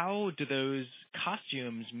 well, how do those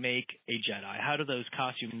costumes make a Jedi? How do those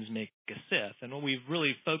costumes make a Sith? And what we've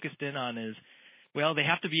really focused in on is, well, they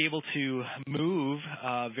have to be able to move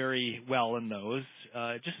very well in those,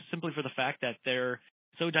 just simply for the fact that they're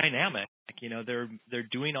so dynamic. You know, they're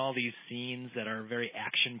doing all these scenes that are very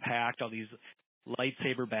action-packed, all these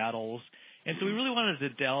lightsaber battles. And so we really wanted to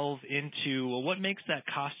delve into, well, what makes that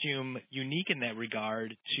costume unique in that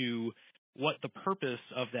regard to what the purpose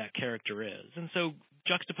of that character is. And so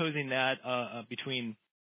juxtaposing that between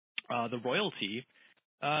the royalty,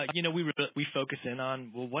 we focus in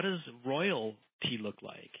on, well, what does royalty look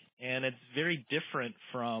like? And it's very different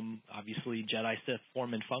from, obviously, Jedi, Sith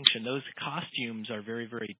form and function. Those costumes are very,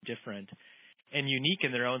 very different and unique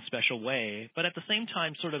in their own special way, but at the same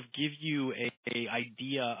time sort of give you a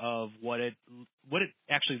idea of what it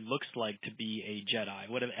actually looks like to be a Jedi,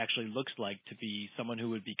 what it actually looks like to be someone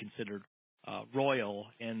who would be considered royal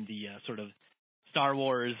in the sort of Star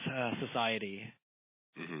Wars society.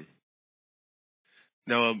 Mm-hmm.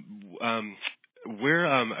 Now,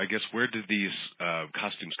 where did these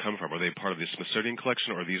costumes come from? Are they part of the Smithsonian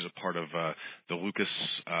collection, or are these a part of the Lucas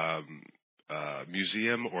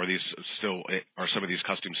Museum, or are some of these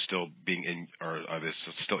costumes still are they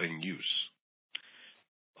still in use?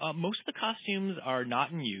 Most of the costumes are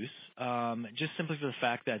not in use, just simply for the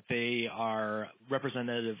fact that they are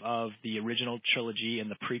representative of the original trilogy and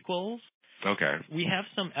the prequels. Okay. We have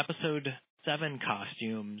some Episode 7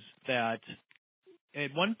 costumes that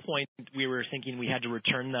at one point we were thinking we had to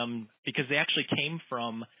return them because they actually came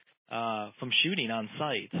from shooting on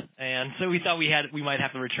site, and so we thought we might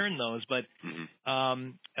have to return those, but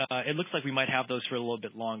it looks like we might have those for a little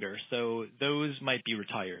bit longer, so those might be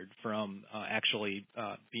retired from actually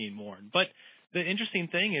being worn. But the interesting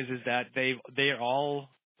thing is that they are all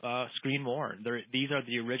screen worn. These are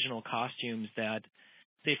the original costumes that,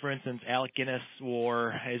 say for instance, Alec Guinness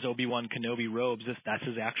wore his Obi-Wan Kenobi robes. That's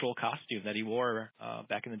his actual costume that he wore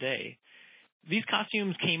back in the day. These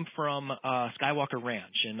costumes came from Skywalker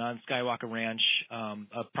Ranch, and on Skywalker Ranch,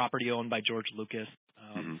 a property owned by George Lucas,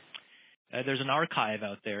 there's an archive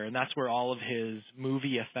out there, and that's where all of his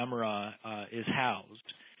movie ephemera is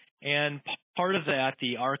housed. And part of that,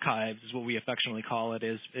 the archives is what we affectionately call it,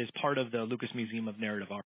 is part of the Lucas Museum of Narrative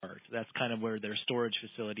Art. That's kind of where their storage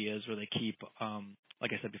facility is, where they keep,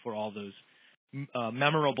 like I said before, all those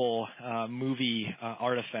memorable movie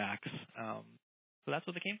artifacts. So that's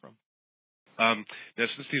what they came from. Now,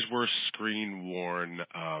 since these were screen-worn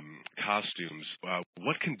costumes,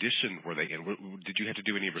 what condition were they in? Did you have to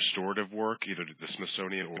do any restorative work, either to the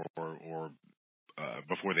Smithsonian or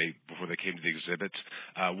before they came to the exhibit?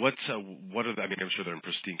 What are the, I mean, I'm sure they're in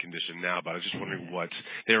pristine condition now, but I was just wondering what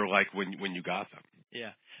they were like when you got them.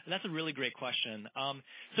 Yeah, that's a really great question.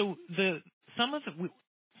 So some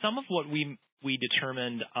of what we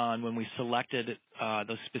determined on when we selected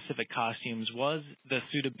those specific costumes was the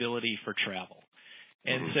suitability for travel.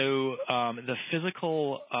 And so the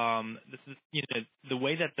physical, the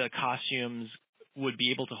way that the costumes would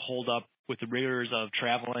be able to hold up with the rigors of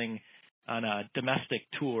traveling on a domestic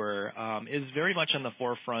tour is very much on the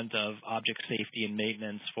forefront of object safety and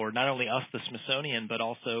maintenance for not only us, the Smithsonian, but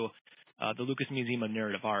also the Lucas Museum of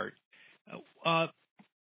Narrative Art.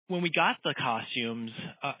 When we got the costumes,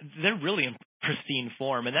 they're really in pristine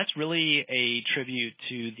form, and that's really a tribute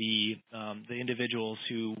to the individuals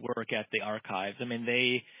who work at the archives. I mean,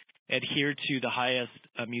 they adhere to the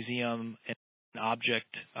highest museum and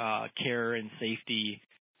object care and safety,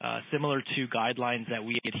 similar to guidelines that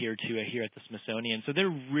we adhere to here at the Smithsonian. So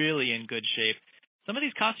they're really in good shape. Some of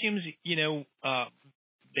these costumes,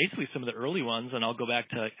 basically some of the early ones, and I'll go back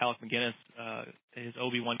to Alec McGuinness, his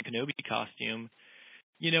Obi-Wan Kenobi costume.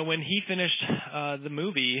 When he finished the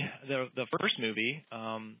movie, the first movie,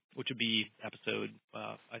 which would be episode,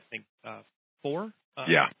 4?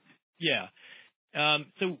 Yeah.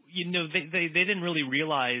 So, they didn't really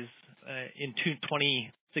realize in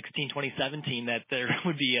 2016, 2017 that there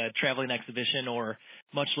would be a traveling exhibition, or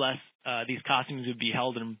much less these costumes would be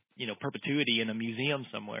held in, perpetuity in a museum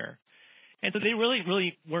somewhere. And so they really,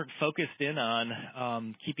 really weren't focused in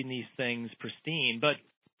on keeping these things pristine. But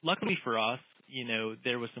luckily for us,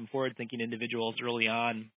 there was some forward-thinking individuals early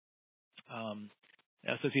on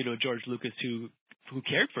associated with George Lucas who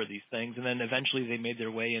cared for these things, and then eventually they made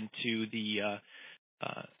their way into the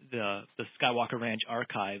Skywalker Ranch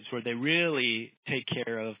archives, where they really take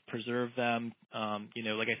care of, preserve them,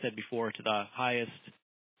 like I said before, to the highest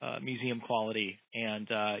museum quality. And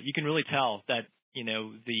you can really tell that,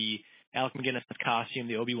 the Alec McGuinness' costume,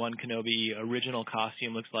 the Obi-Wan Kenobi original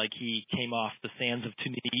costume, looks like he came off the sands of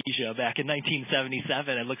Tunisia back in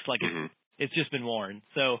 1977. It looks like it's just been worn.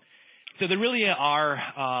 So they really are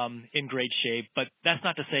in great shape. But that's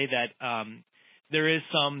not to say that there is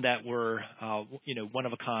some that were, one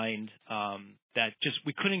of a kind that just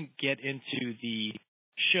we couldn't get into the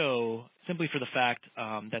show simply for the fact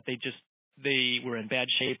that they were in bad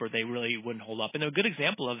shape or they really wouldn't hold up. And a good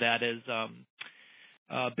example of that is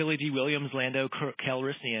Billy D. Williams' Lando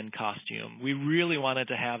Calrissian costume. We really wanted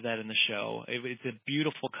to have that in the show. It's a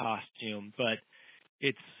beautiful costume, but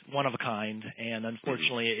it's one of a kind, and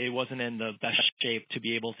unfortunately, it wasn't in the best shape to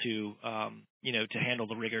be able to, to handle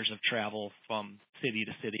the rigors of travel from city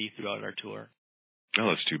to city throughout our tour. Oh,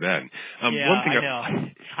 that's too bad. One thing I know.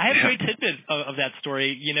 I have a great tidbit of that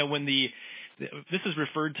story. When this is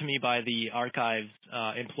referred to me by the archives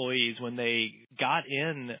employees when they got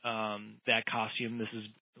in that costume. This is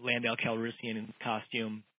Lando Calrissian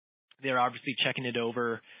costume. They're obviously checking it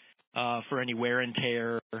over for any wear and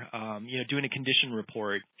tear, doing a condition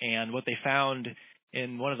report. And what they found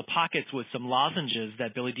in one of the pockets was some lozenges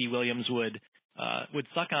that Billy D. Williams would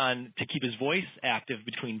suck on to keep his voice active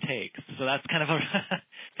between takes. So that's kind of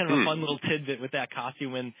a fun little tidbit with that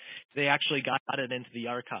costume when they actually got it into the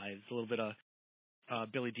archives. A little bit of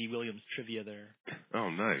Billy D. Williams trivia there. Oh,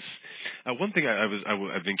 nice. One thing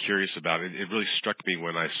I've been curious about, it really struck me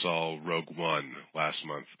when I saw Rogue One last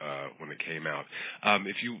month when it came out.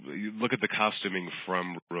 If you look at the costuming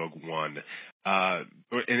from Rogue One,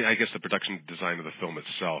 and I guess the production design of the film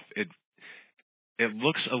itself, it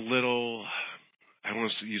looks a little, I don't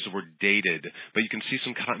want to use the word dated, but you can see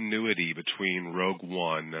some continuity between Rogue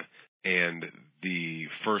One and the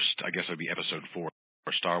first, I guess it would be Episode 4.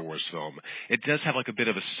 Or Star Wars film. It does have like a bit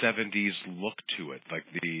of a 70s look to it, like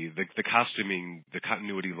the costuming, the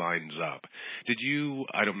continuity lines up. Did you,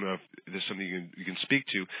 I don't know if there's something you can speak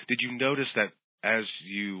to, did you notice that as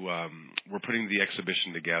you were putting the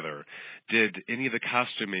exhibition together, did any of the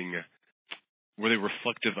costuming, were they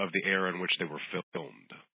reflective of the era in which they were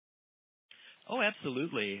filmed? Oh,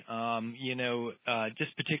 absolutely.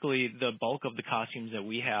 Just particularly the bulk of the costumes that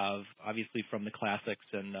we have, obviously from the classics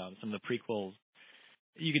and some of the prequels,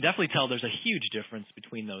 you can definitely tell there's a huge difference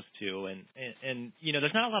between those two. And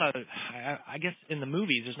there's not a lot of, I guess in the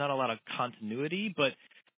movies, there's not a lot of continuity, but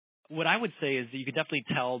what I would say is that you can definitely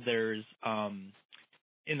tell there's,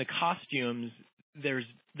 in the costumes, there's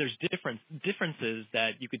differences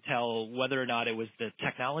that you could tell whether or not it was the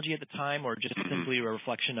technology at the time or just simply a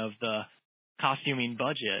reflection of the costuming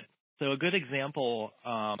budget. So a good example,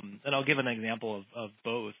 and I'll give an example of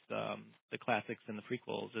both the classics and the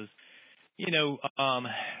prequels, is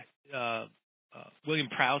William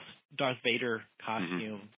Prowse Darth Vader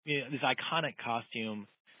costume, this iconic costume.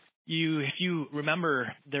 If you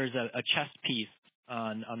remember, there's a chest piece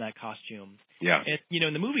on that costume. Yeah. And,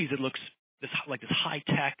 in the movies, it looks like this high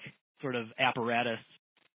tech sort of apparatus.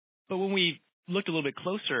 But when we looked a little bit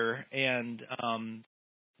closer, and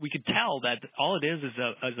we could tell that all it is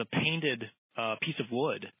a painted piece of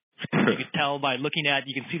wood. You can tell by looking at,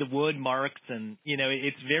 you can see the wood marks, and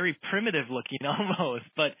it's very primitive looking almost.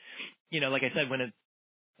 But like I said, when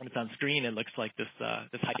it's on screen, it looks like this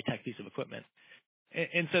high tech piece of equipment.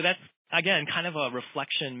 And so that's again kind of a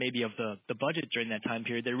reflection maybe of the budget during that time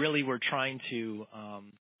period. They really were trying to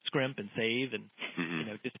scrimp and save, and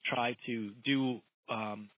just try to do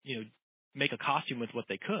make a costume with what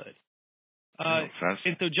they could. And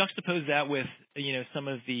so juxtapose that with, some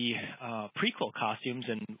of the prequel costumes,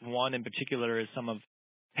 and one in particular is some of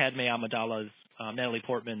Padme Amidala's, Natalie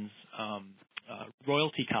Portman's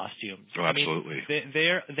royalty costumes. Oh, absolutely. I mean,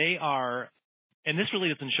 they are, and this really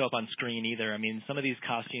doesn't show up on screen either. I mean, some of these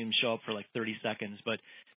costumes show up for like 30 seconds, but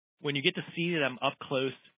when you get to see them up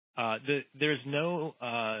close, it's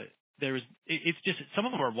just, some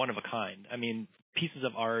of them are one of a kind. I mean, pieces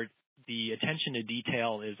of art, the attention to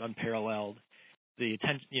detail is unparalleled. The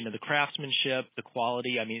attention, the craftsmanship, the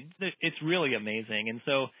quality, I mean, it's really amazing. And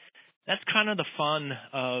so that's kind of the fun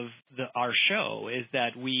of our show, is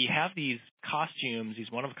that we have these costumes,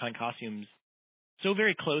 these one-of-a-kind costumes, so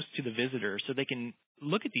very close to the visitor, so they can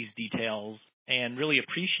look at these details and really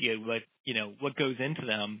appreciate what goes into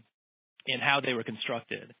them and how they were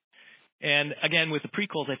constructed. And again, with the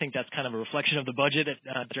prequels, I think that's kind of a reflection of the budget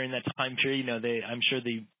during that time period. I'm sure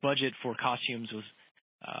the budget for costumes was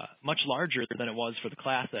much larger than it was for the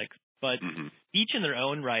classics, but each in their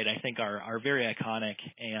own right, I think, are very iconic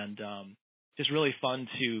and just really fun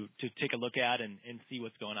to take a look at and see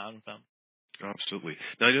what's going on with them. Absolutely.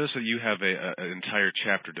 Now, I noticed that you have an entire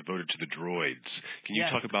chapter devoted to the droids. Can you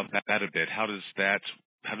talk about that a bit? How does that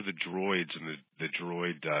the droids and the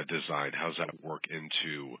droid design, how does that work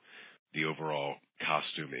into the overall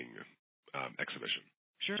costuming exhibition?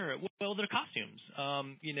 Sure. Well, they're costumes.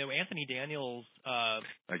 Anthony Daniels.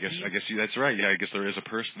 I guess that's right. Yeah, I guess there is a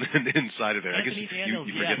person inside of there. Anthony Daniels,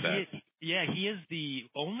 you forget that. He is the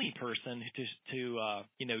only person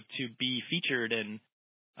to be featured in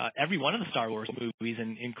every one of the Star Wars movies,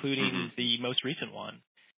 and including the most recent one.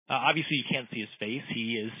 Obviously, you can't see his face.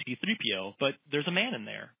 He is C-3PO, but there's a man in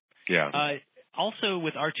there. Yeah. Also,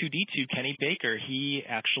 with R2-D2, Kenny Baker, he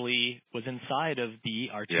actually was inside of the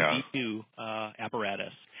R2-D2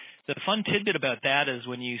 apparatus. The fun tidbit about that is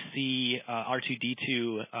when you see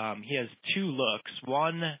R2-D2, he has two looks.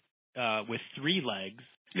 One with 3 legs.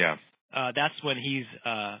 Yeah. That's when he's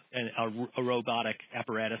a robotic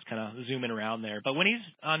apparatus kind of zooming around there. But when he's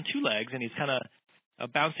on 2 legs and he's kind of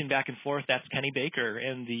bouncing back and forth, that's Kenny Baker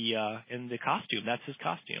in the costume. That's his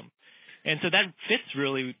costume. And so that fits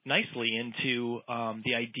really nicely into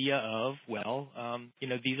the idea of,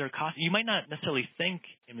 these are costumes. You might not necessarily think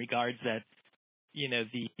in regards that,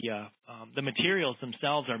 the materials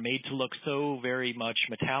themselves are made to look so very much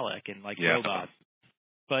metallic and like robots.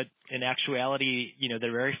 But in actuality,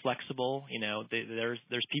 they're very flexible.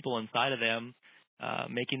 There's people inside of them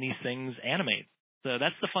making these things animate. So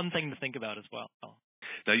that's the fun thing to think about as well.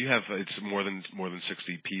 Now you have it's more than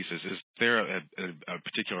 60 pieces. Is there a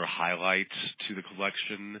particular highlight to the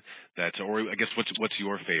collection or I guess what's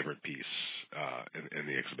your favorite piece in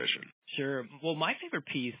the exhibition? Sure. Well, my favorite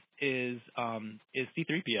piece is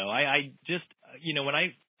C-3PO. I just when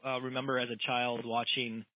I remember as a child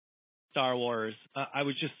watching Star Wars, I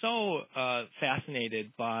was just so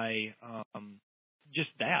fascinated by just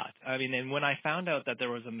that. I mean, and when I found out that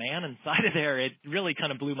there was a man inside of there, it really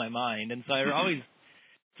kind of blew my mind. And so I always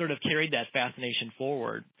sort of carried that fascination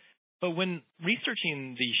forward. But when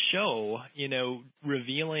researching the show,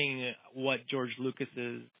 revealing what George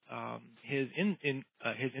Lucas's his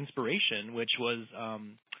inspiration, which was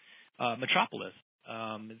Metropolis,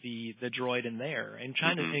 the droid in there, and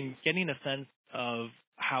and getting a sense of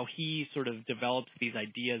how he sort of develops these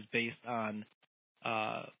ideas based on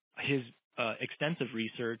his extensive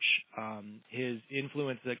research, his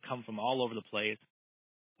influences that come from all over the place.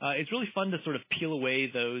 It's really fun to sort of peel away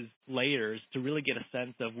those layers to really get a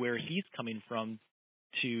sense of where he's coming from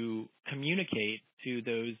to communicate to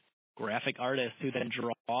those graphic artists who then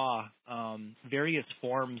draw various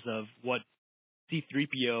forms of what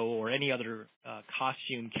C-3PO or any other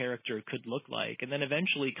costume character could look like, and then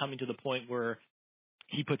eventually coming to the point where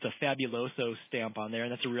he puts a Fabuloso stamp on there,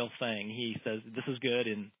 and that's a real thing. He says, this is good,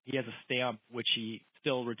 and he has a stamp which he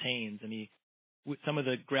still retains, and some of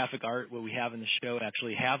the graphic art what we have in the show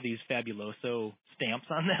actually have these Fabuloso stamps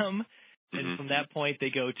on them, and from that point they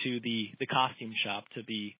go to the costume shop to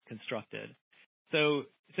be constructed. So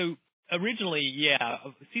originally,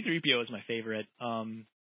 C-3PO is my favorite, and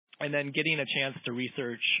then getting a chance to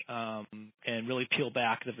research and really peel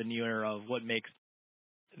back the veneer of what makes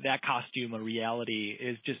that costume a reality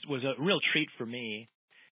was a real treat for me.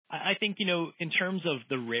 I think, in terms of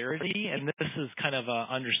the rarity, and this is kind of an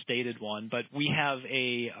understated one, but we have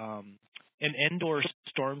an Endor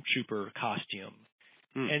Stormtrooper costume.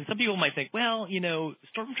 And some people might think, well,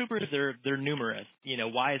 Stormtroopers, they're numerous.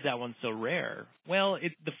 Why is that one so rare? Well,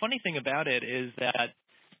 the funny thing about it is that,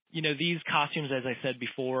 these costumes, as I said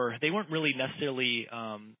before, they weren't really necessarily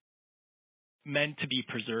meant to be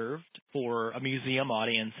preserved for a museum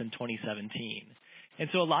audience in 2017. And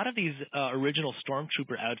so a lot of these original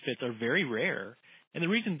Stormtrooper outfits are very rare. And the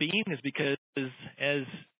reason being is because as,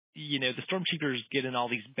 the Stormtroopers get in all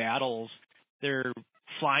these battles, they're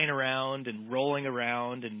flying around and rolling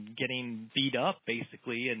around and getting beat up,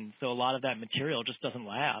 basically. And so a lot of that material just doesn't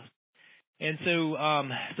last. And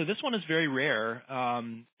so this one is very rare.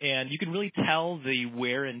 And you can really tell the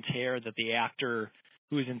wear and tear that the actor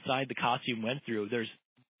who is inside the costume went through. There's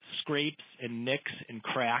scrapes and nicks and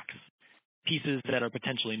cracks, pieces that are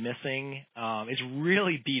potentially missing. It's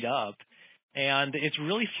really beat up, and it's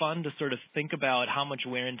really fun to sort of think about how much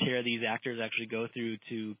wear and tear these actors actually go through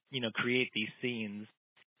to, create these scenes.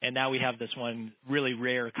 And now we have this one really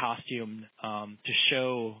rare costume to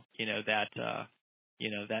show,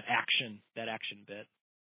 that action bit.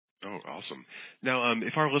 Oh, awesome! Now,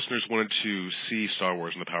 if our listeners wanted to see Star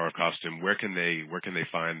Wars and the Power of Costume, where can they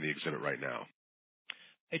find the exhibit right now?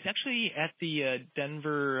 It's actually at the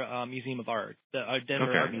Denver Museum of Art, the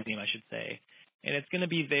Denver Art Museum, I should say. And it's going to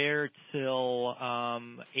be there till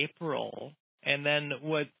April. And then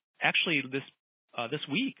this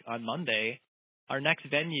week on Monday, our next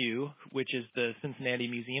venue, which is the Cincinnati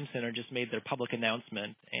Museum Center, just made their public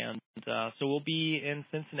announcement. And so we'll be in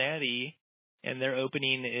Cincinnati and their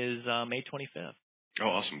opening is May 25th. Oh,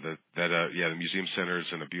 awesome! The museum center is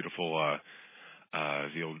in a beautiful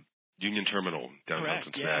the old Union Terminal downtown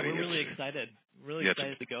Cincinnati. Yeah, we're really excited.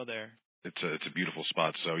 Excited to go there. It's a beautiful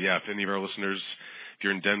spot. So yeah, if any of our listeners, if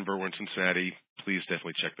you're in Denver or in Cincinnati, please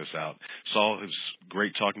definitely check this out. Saul, it was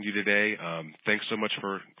great talking to you today. Thanks so much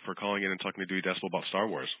for calling in and talking to Dewey Decibel about Star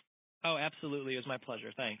Wars. Oh, absolutely. It was my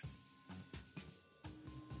pleasure. Thanks.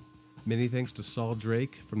 Many thanks to Saul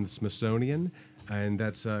Drake from the Smithsonian. And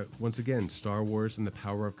that's, once again, Star Wars and the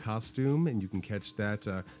Power of Costume. And you can catch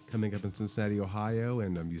that coming up in Cincinnati, Ohio,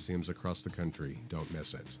 and museums across the country. Don't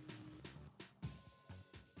miss it.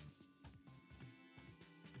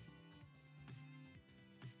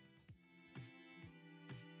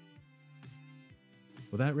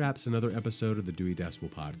 Well, that wraps another episode of the Dewey Decibel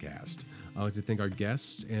Podcast. I'd like to thank our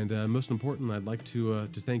guests, and most important, I'd like to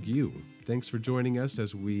thank you. Thanks for joining us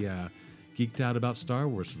as we geeked out about Star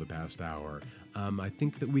Wars for the past hour. I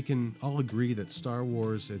think that we can all agree that Star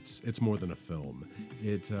Wars, it's more than a film.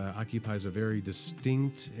 It occupies a very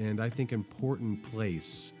distinct and I think important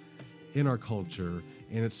place in our culture,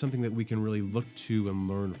 and it's something that we can really look to and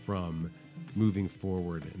learn from moving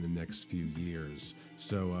forward in the next few years.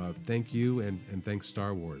 So thank you, and thanks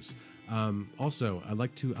Star Wars. Also, I'd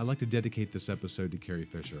like to dedicate this episode to Carrie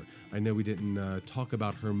Fisher. I know we didn't talk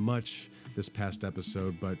about her much this past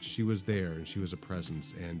episode, but she was there and she was a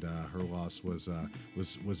presence, and her loss was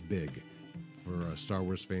big for Star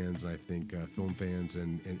Wars fans, and I think film fans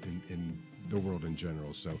and the world in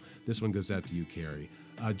general. So this one goes out to you, Carrie.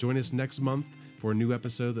 Join us next month for a new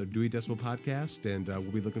episode of the Dewey Decibel Podcast, and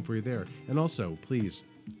we'll be looking for you there. And also, please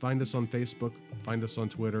find us on Facebook, find us on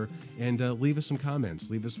Twitter, and leave us some comments,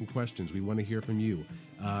 leave us some questions. We want to hear from you.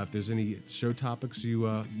 If there's any show topics you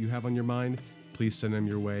have on your mind, please send them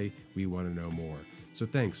your way. We want to know more. So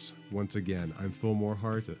thanks once again. I'm Phil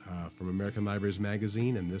Morehart from American Libraries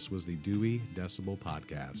Magazine, and this was the Dewey Decibel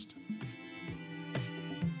Podcast.